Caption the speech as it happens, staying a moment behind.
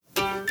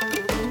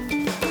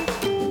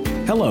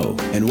Hello,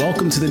 and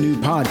welcome to the new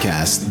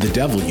podcast, The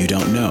Devil You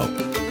Don't Know.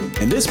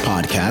 In this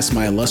podcast,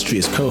 my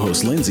illustrious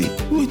co-host Lindsay,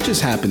 who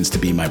just happens to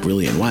be my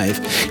brilliant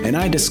wife, and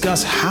I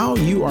discuss how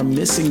you are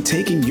missing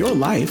taking your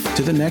life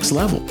to the next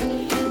level.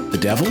 The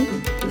devil?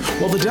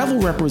 Well, the devil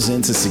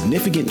represents a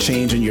significant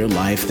change in your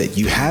life that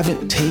you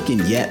haven't taken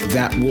yet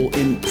that will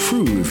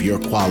improve your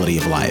quality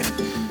of life.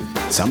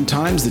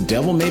 Sometimes the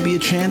devil may be a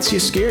chance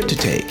you're scared to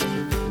take.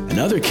 In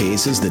other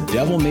cases, the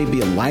devil may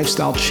be a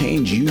lifestyle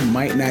change you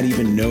might not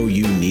even know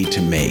you need to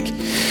make.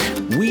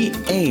 We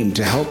aim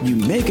to help you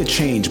make a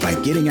change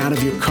by getting out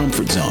of your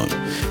comfort zone.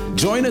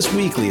 Join us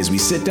weekly as we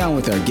sit down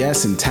with our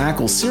guests and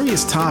tackle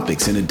serious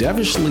topics in a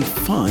devilishly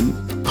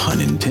fun,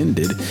 pun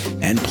intended,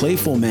 and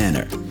playful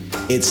manner.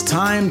 It's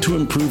time to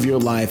improve your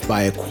life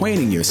by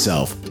acquainting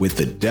yourself with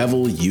the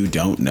devil you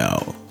don't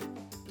know.